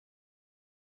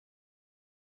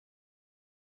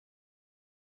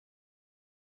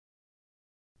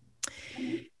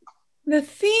The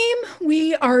theme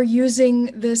we are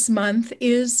using this month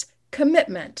is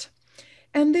commitment.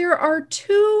 And there are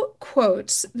two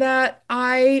quotes that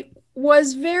I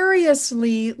was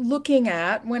variously looking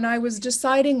at when I was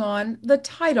deciding on the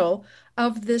title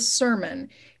of this sermon.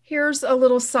 Here's a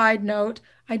little side note.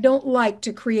 I don't like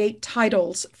to create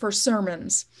titles for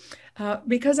sermons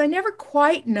because I never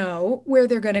quite know where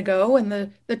they're going to go, and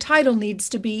the title needs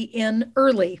to be in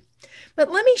early.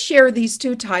 But let me share these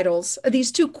two titles,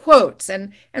 these two quotes,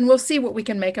 and we'll see what we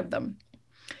can make of them.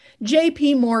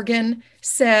 J.P. Morgan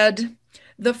said,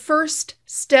 "The first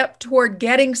step toward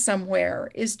getting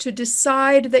somewhere is to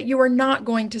decide that you are not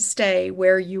going to stay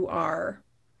where you are."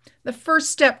 The first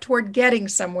step toward getting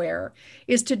somewhere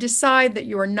is to decide that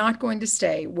you are not going to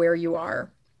stay where you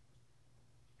are.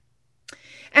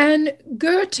 And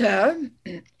Goethe,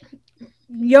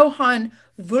 Johann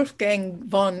Wolfgang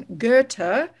von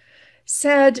Goethe,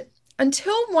 said,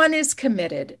 "Until one is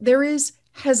committed, there is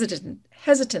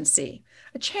hesitancy,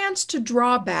 a chance to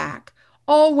draw back,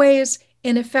 always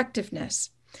ineffectiveness.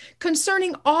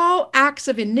 Concerning all acts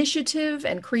of initiative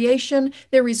and creation,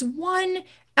 there is one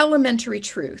elementary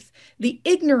truth, the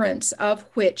ignorance of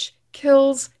which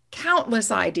kills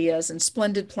countless ideas and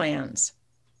splendid plans.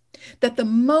 That the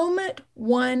moment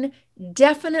one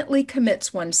definitely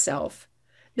commits oneself,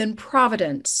 then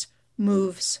providence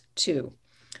moves too."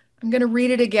 I'm going to read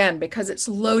it again because it's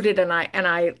loaded and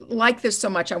I like this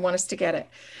so much. I want us to get it.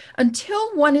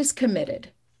 Until one is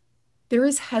committed, there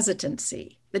is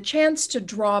hesitancy, the chance to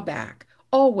draw back,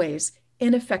 always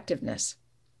ineffectiveness.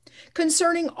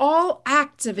 Concerning all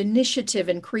acts of initiative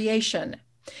and creation,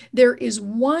 there is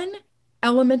one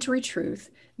elementary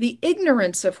truth, the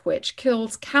ignorance of which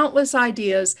kills countless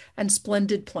ideas and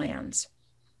splendid plans.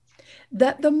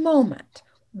 That the moment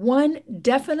one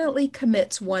definitely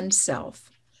commits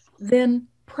oneself, then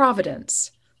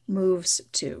providence moves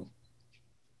too.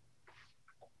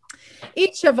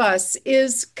 Each of us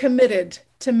is committed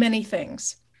to many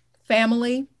things: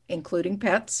 family, including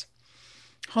pets,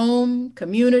 home,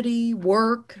 community,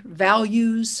 work,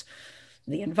 values,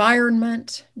 the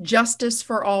environment, justice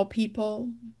for all people,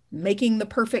 making the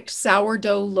perfect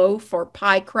sourdough loaf or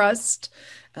pie crust,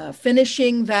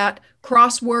 finishing that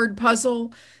crossword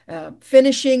puzzle,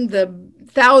 finishing the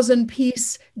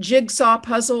 1,000-piece jigsaw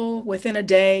puzzle within a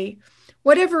day.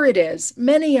 Whatever it is,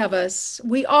 many of us,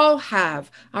 we all have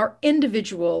our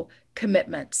individual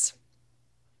commitments.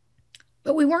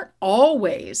 But we weren't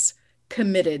always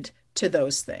committed to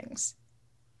those things.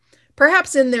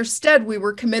 Perhaps in their stead, we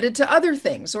were committed to other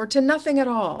things or to nothing at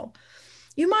all.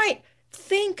 You might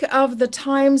think of the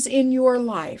times in your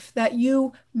life that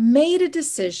you made a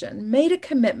decision, made a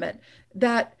commitment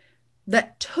that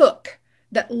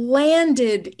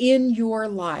landed in your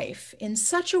life in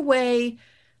such a way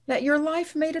that your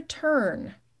life made a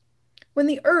turn. When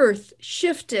the earth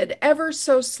shifted ever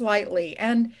so slightly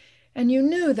and you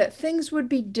knew that things would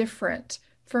be different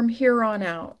from here on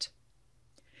out.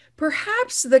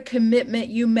 Perhaps the commitment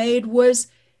you made was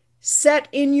set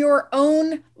in your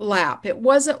own lap. It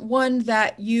wasn't one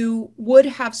that you would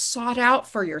have sought out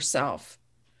for yourself,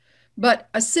 but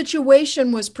a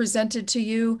situation was presented to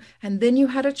you, and then you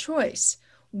had a choice.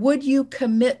 Would you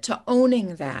commit to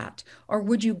owning that, or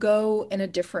would you go in a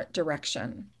different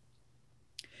direction?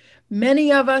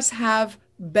 Many of us have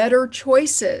better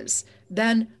choices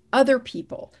than other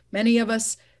people. Many of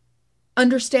us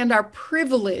understand our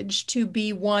privilege to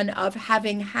be one of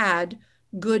having had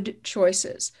good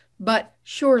choices. But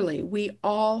surely we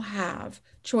all have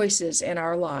choices in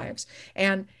our lives.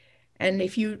 And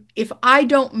if I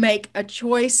don't make a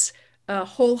choice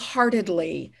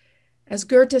wholeheartedly, as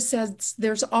Goethe says,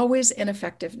 there's always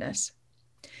ineffectiveness.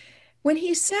 When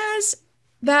he says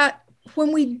that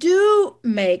when we do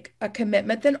make a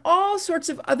commitment, then all sorts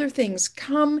of other things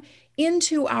come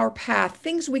into our path,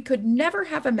 things we could never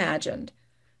have imagined.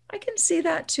 I can see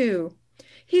that too.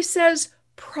 He says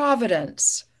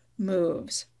providence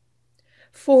moves.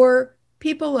 For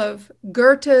people of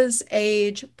Goethe's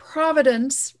age,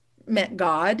 providence meant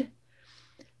God.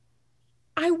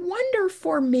 I wonder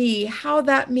for me how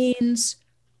that means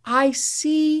I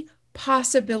see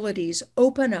possibilities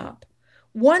open up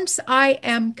once I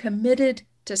am committed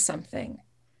to something.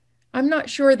 I'm not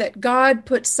sure that God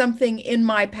put something in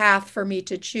my path for me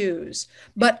to choose,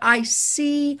 but I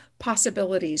see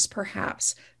possibilities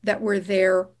perhaps that were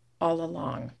there all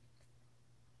along.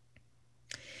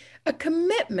 A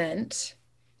commitment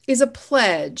is a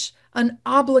pledge, an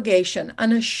obligation,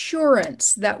 an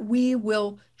assurance that we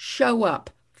will show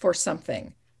up for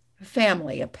something: a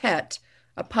family, a pet,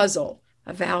 a puzzle,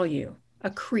 a value, a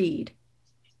creed.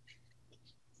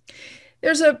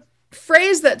 There's a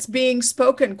phrase that's being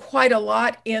spoken quite a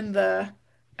lot uh,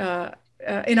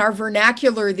 in our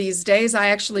vernacular these days. I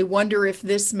actually wonder if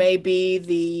this may be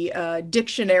the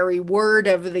dictionary word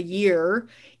of the year,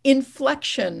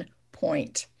 inflection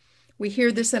point. We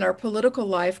hear this in our political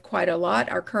life quite a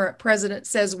lot. Our current president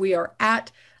says we are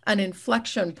at an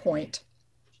inflection point.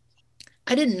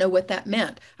 I didn't know what that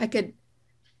meant. I could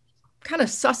kind of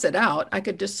suss it out. I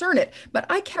could discern it, but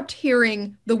I kept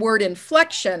hearing the word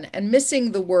inflection and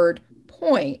missing the word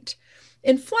point.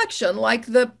 Inflection, like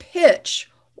the pitch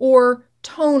or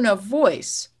tone of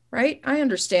voice, right? I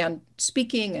understand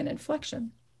speaking and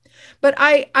inflection. But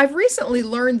I've recently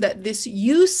learned that this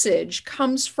usage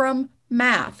comes from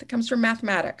math, it comes from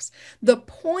mathematics. The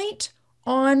point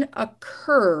on a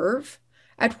curve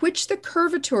at which the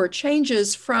curvature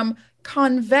changes from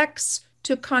convex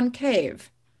to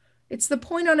concave. It's the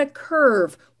point on a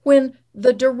curve when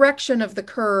the direction of the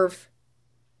curve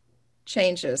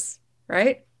changes,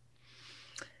 right?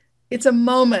 It's a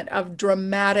moment of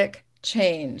dramatic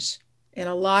change in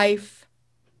a life,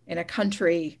 in a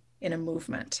country, in a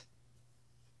movement.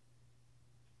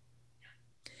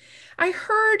 I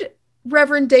heard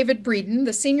Reverend David Breeden,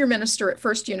 the senior minister at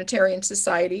First Unitarian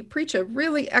Society, preach a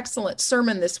really excellent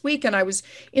sermon this week, and I was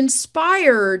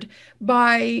inspired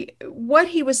by what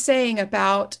he was saying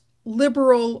about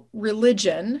liberal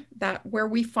religion, that where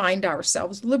we find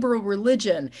ourselves, liberal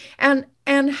religion, and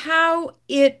how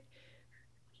it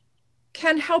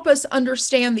can help us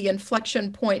understand the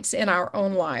inflection points in our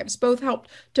own lives, both help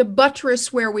to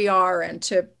buttress where we are and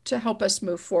to help us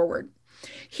move forward.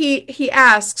 He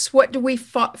asks, what do we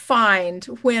find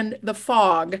when the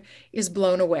fog is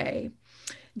blown away?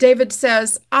 David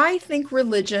says, I think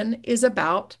religion is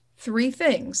about three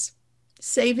things: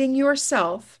 saving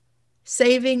yourself,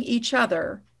 saving each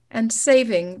other, and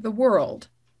saving the world.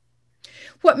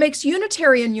 What makes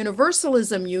Unitarian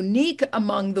Universalism unique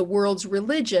among the world's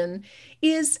religious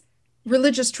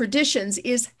traditions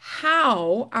is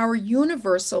how our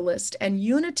Universalist and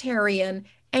Unitarian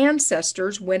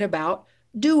ancestors went about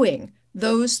doing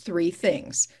those three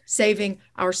things: saving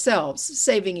ourselves,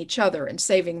 saving each other, and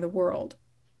saving the world.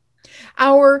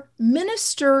 Our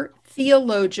minister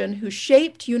theologian who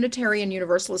shaped Unitarian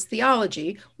Universalist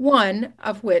theology, one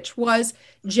of which was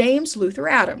James Luther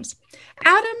Adams.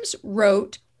 Adams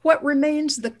wrote what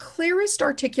remains the clearest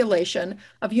articulation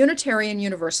of Unitarian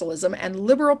Universalism and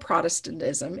liberal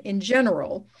Protestantism in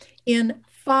general in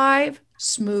 5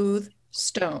 smooth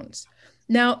stones.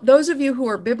 Now, those of you who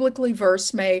are biblically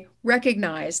versed may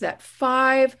recognize that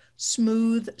 5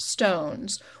 smooth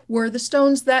stones were the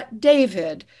stones that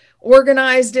David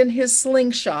organized in his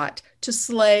slingshot to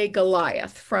slay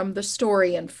Goliath from the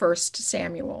story in 1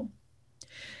 Samuel.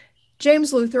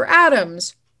 James Luther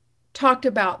Adams talked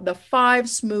about the 5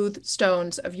 smooth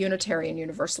stones of Unitarian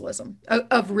Universalism,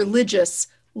 of religious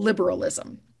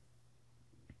liberalism.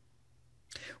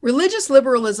 Religious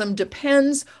liberalism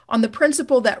depends on the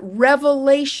principle that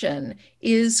revelation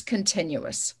is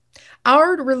continuous.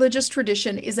 Our religious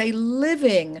tradition is a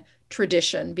living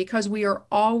tradition because we are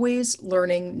always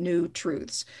learning new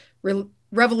truths.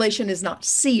 Revelation is not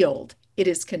sealed, it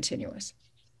is continuous.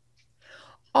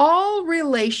 All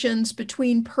relations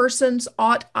between persons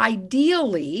ought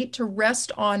ideally to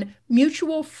rest on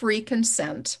mutual free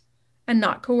consent and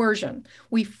not coercion.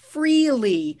 We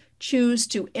freely choose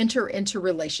to enter into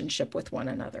relationship with one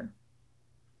another.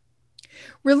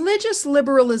 Religious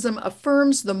liberalism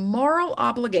affirms the moral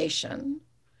obligation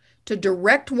to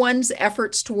direct one's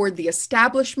efforts toward the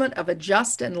establishment of a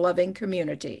just and loving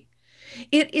community.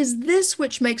 It is this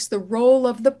which makes the role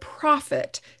of the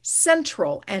prophet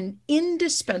central and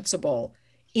indispensable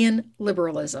in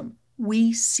liberalism.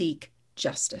 We seek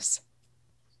justice.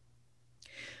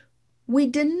 We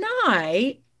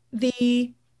deny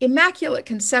the Immaculate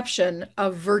Conception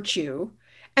of virtue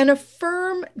and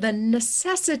affirm the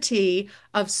necessity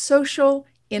of social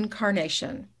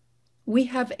incarnation. We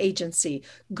have agency.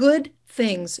 Good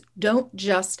things don't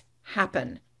just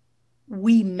happen.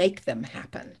 We make them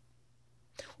happen.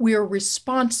 We are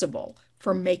responsible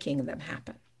for making them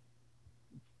happen.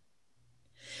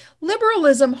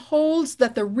 Liberalism holds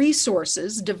that the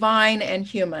resources, divine and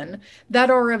human, that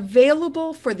are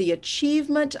available for the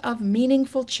achievement of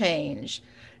meaningful change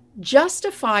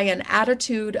justify an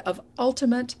attitude of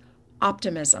ultimate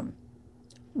optimism.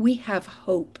 We have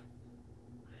hope.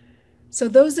 So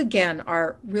those again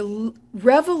are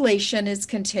revelation is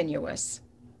continuous.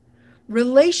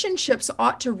 Relationships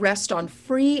ought to rest on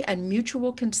free and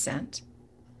mutual consent.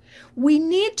 We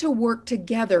need to work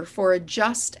together for a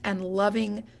just and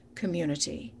loving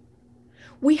community.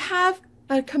 We have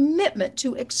a commitment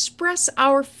to express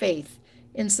our faith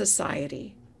in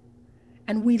society.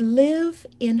 and we live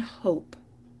in hope.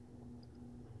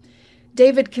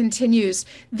 David continues,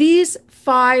 these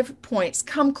 5 points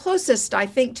come closest, I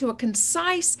think, to a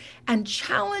concise and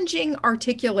challenging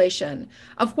articulation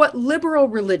of what liberal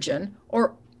religion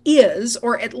or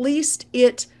at least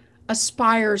it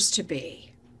aspires to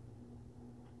be.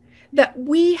 That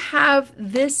we have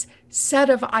this set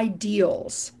of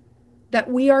ideals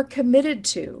that we are committed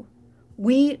to.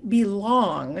 We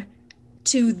belong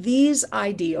to these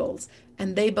ideals,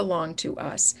 and they belong to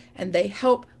us, and they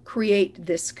help create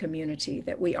this community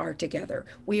that we are together.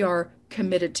 We are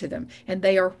committed to them, and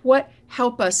they are what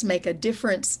help us make a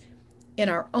difference in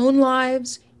our own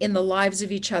lives, in the lives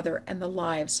of each other, and the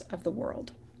lives of the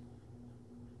world.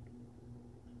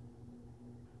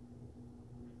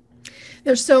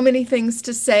 There's so many things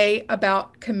to say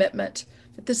about commitment,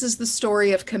 but this is the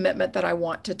story of commitment that I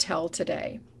want to tell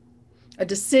today. A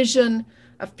decision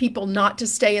of people not to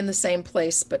stay in the same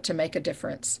place, but to make a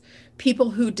difference.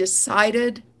 People who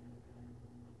decided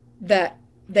that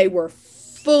they were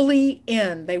fully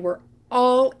in, they were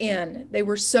all in, they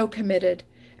were so committed,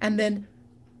 and then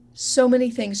so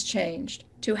many things changed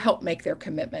to help make their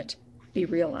commitment be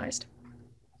realized.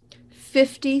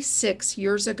 56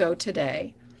 years ago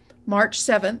today, March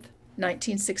 7th,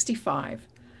 1965,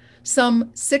 some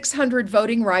 600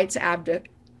 voting rights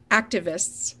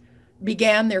activists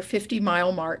began their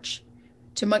 50-mile march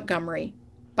to Montgomery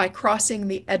by crossing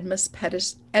the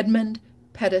Edmund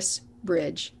Pettus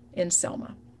Bridge in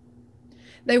Selma.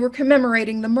 They were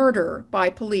commemorating the murder by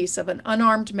police of an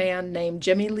unarmed man named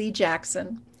Jimmy Lee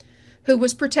Jackson, who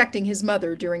was protecting his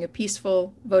mother during a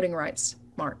peaceful voting rights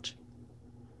march.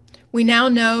 We now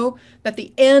know that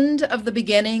the end of the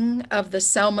beginning of the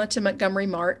Selma to Montgomery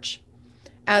march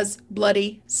as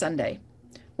Bloody Sunday,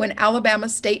 when Alabama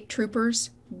state troopers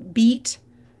beat,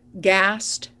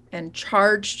 gassed, and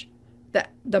charged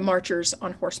the marchers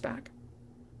on horseback.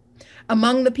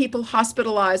 Among the people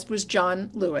hospitalized was John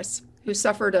Lewis, who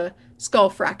suffered a skull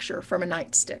fracture from a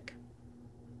nightstick.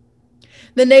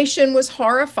 The nation was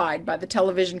horrified by the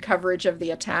television coverage of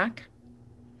the attack.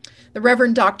 The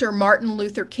Reverend Dr. Martin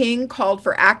Luther King called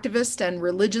for activists and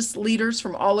religious leaders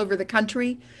from all over the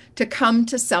country to come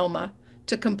to Selma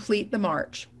to complete the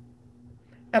march.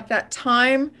 At that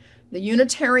time, the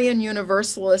Unitarian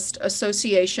Universalist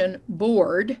Association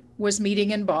board was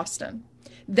meeting in Boston.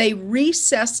 They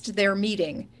recessed their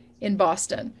meeting in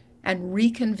Boston and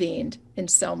reconvened in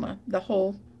Selma, the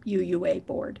whole UUA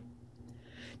board.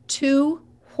 2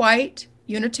 white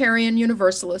Unitarian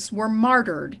Universalists were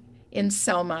martyred in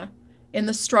Selma in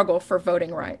the struggle for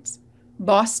voting rights.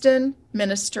 Boston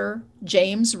minister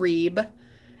James Reeb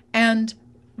and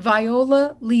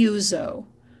Viola Liuzzo,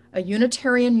 a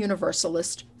Unitarian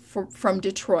Universalist from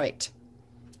Detroit,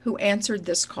 who answered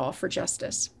this call for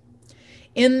justice.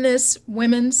 In this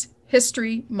Women's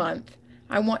History Month,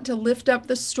 I want to lift up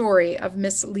the story of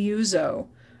Miss Liuzzo,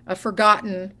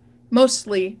 a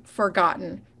mostly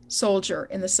forgotten soldier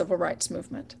in the civil rights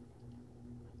movement.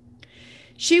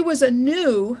 She was a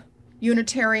new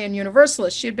Unitarian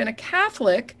Universalist. She had been a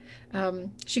Catholic.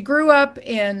 She grew up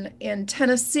in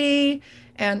Tennessee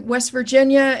and West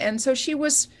Virginia, and so she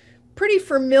was pretty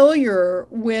familiar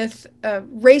with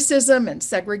racism and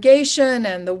segregation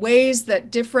and the ways that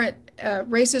different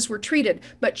races were treated,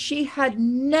 but she had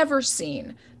never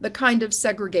seen the kind of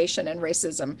segregation and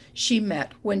racism she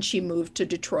met when she moved to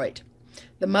Detroit.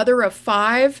 The mother of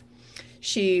 5,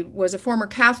 she was a former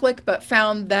Catholic, but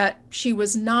found that she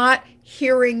was not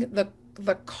hearing the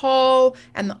call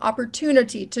and the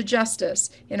opportunity to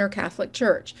justice in her Catholic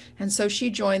church. And so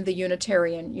she joined the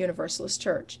Unitarian Universalist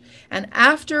Church. And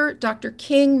after Dr.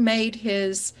 King made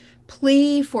his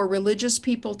plea for religious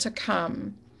people to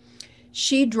come,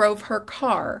 she drove her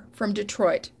car from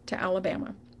Detroit to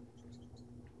Alabama.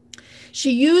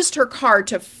 She used her car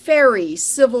to ferry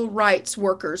civil rights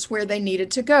workers where they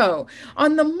needed to go.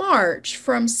 On the march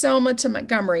from Selma to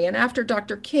Montgomery, and after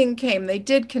Dr. King came, they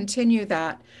did continue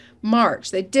that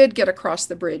march. They did get across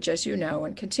the bridge, as you know,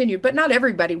 and continued, but not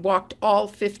everybody walked all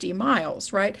 50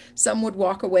 miles, right? Some would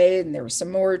walk away, and there was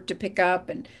some more to pick up,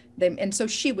 and so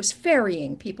she was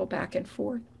ferrying people back and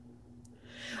forth.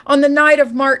 On the night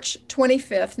of March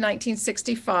 25th,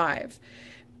 1965,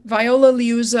 Viola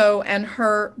Liuzzo and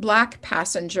her black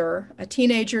passenger, a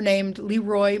teenager named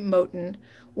Leroy Moten,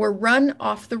 were run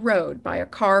off the road by a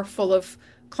car full of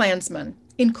Klansmen,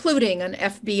 including an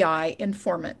FBI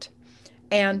informant.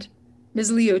 And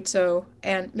Ms. Liuzzo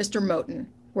and Mr. Moten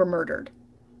were murdered.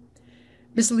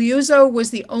 Ms. Liuzzo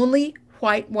was the only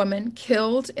white woman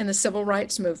killed in the civil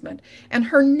rights movement, and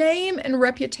her name and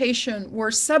reputation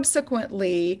were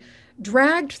subsequently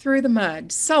dragged through the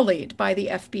mud, sullied by the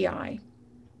FBI.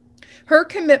 Her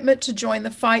commitment to join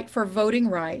the fight for voting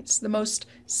rights, the most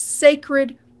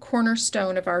sacred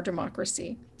cornerstone of our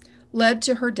democracy, led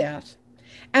to her death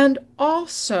and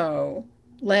also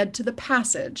led to the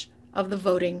passage of the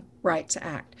Voting Rights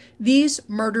Act. These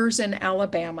murders in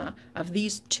Alabama of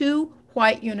these two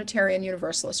white Unitarian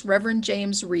Universalists, Reverend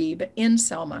James Reeb in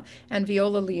Selma and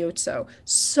Viola Liuzzo,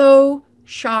 so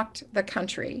shocked the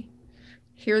country.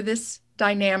 Hear this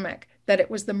dynamic, that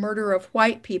it was the murder of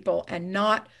white people and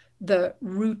not the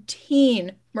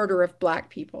routine murder of black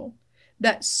people,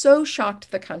 that so shocked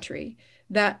the country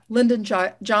that Lyndon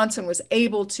Johnson was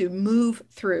able to move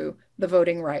through the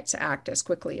Voting Rights Act as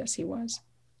quickly as he was.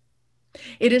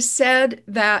 It is said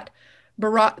that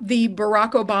the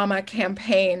Barack Obama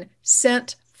campaign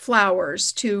sent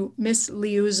flowers to Miss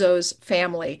Liuzzo's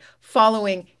family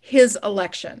following his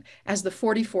election as the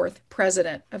 44th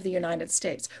president of the United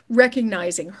States,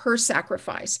 recognizing her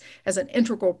sacrifice as an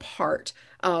integral part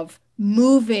of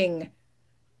moving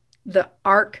the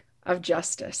arc of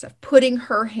justice, of putting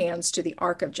her hands to the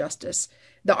arc of justice,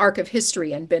 the arc of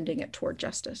history, and bending it toward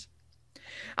justice.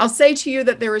 I'll say to you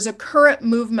that there is a current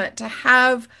movement to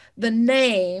have the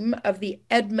name of the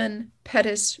Edmund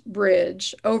Pettus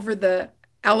Bridge over the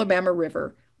Alabama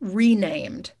River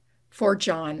renamed for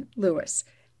John Lewis.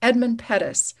 Edmund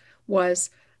Pettus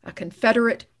was a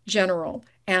Confederate general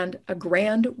and a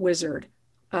grand wizard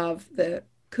of the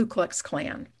Ku Klux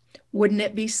Klan. Wouldn't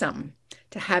it be something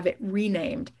to have it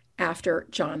renamed after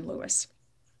John Lewis?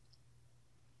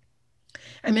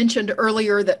 I mentioned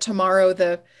earlier that tomorrow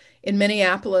in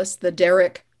Minneapolis, the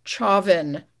Derek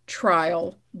Chauvin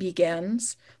trial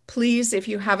begins. Please, if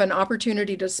you have an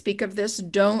opportunity to speak of this,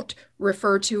 don't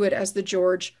refer to it as the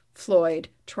George Floyd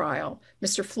trial.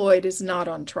 Mr. Floyd is not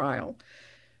on trial.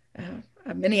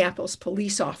 A Minneapolis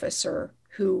police officer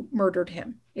who murdered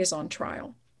him is on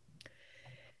trial.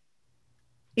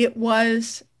 It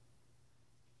was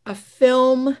a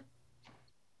film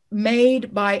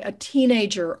made by a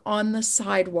teenager on the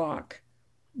sidewalk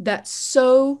that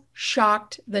so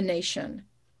shocked the nation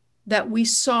that we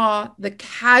saw the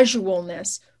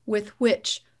casualness with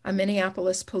which a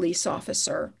Minneapolis police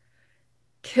officer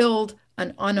killed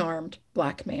an unarmed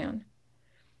black man.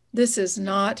 This is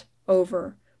not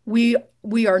over. We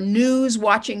are news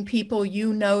watching people.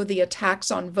 You know the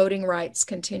attacks on voting rights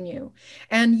continue.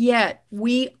 And yet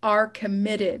we are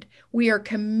committed. We are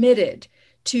committed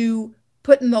to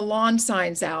putting the lawn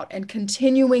signs out and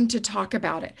continuing to talk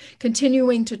about it,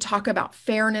 continuing to talk about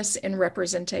fairness and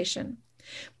representation.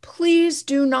 Please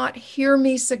do not hear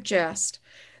me suggest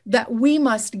that we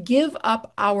must give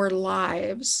up our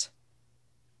lives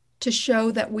to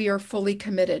show that we are fully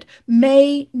committed.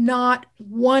 May not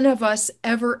one of us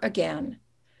ever again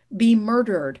be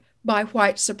murdered by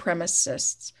white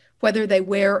supremacists, whether they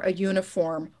wear a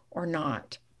uniform or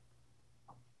not.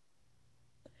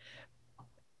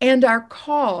 And our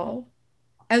call,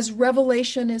 as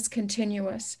revelation is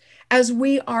continuous, as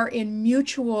we are in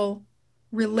mutual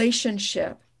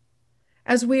relationship,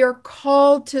 as we are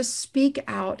called to speak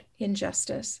out in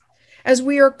justice, as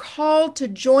we are called to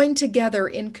join together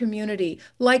in community,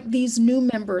 like these new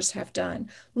members have done,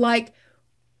 like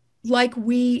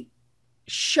we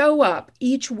show up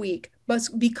each week, but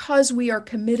because we are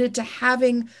committed to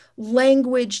having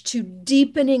language, to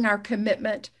deepening our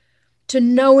commitment, to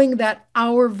knowing that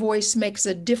our voice makes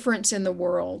a difference in the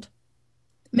world,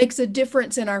 makes a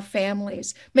difference in our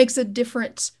families, makes a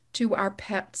difference to our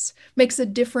pets, makes a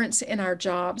difference in our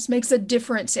jobs, makes a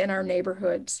difference in our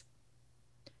neighborhoods.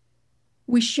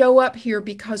 We show up here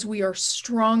because we are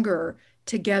stronger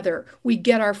together. We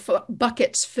get our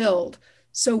buckets filled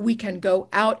so we can go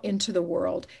out into the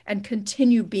world and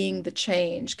continue being the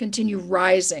change, continue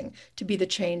rising to be the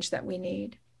change that we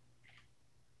need.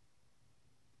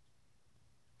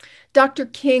 Dr.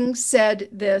 King said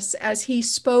this as he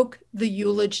spoke the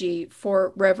eulogy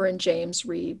for Reverend James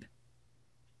Reeb.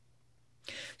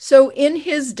 So in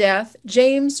his death,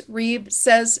 James Reeb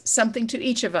says something to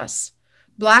each of us,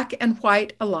 black and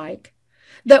white alike,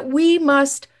 that we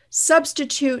must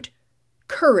substitute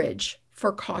courage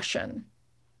for caution.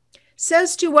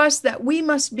 Says to us that we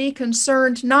must be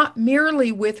concerned not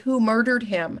merely with who murdered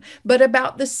him, but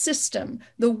about the system,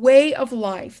 the way of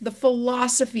life, the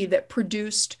philosophy that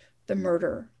produced the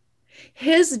murder.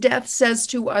 His death says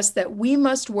to us that we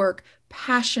must work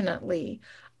passionately,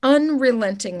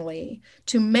 unrelentingly,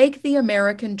 to make the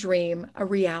American dream a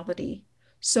reality,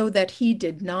 so that he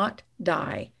did not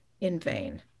die in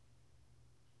vain.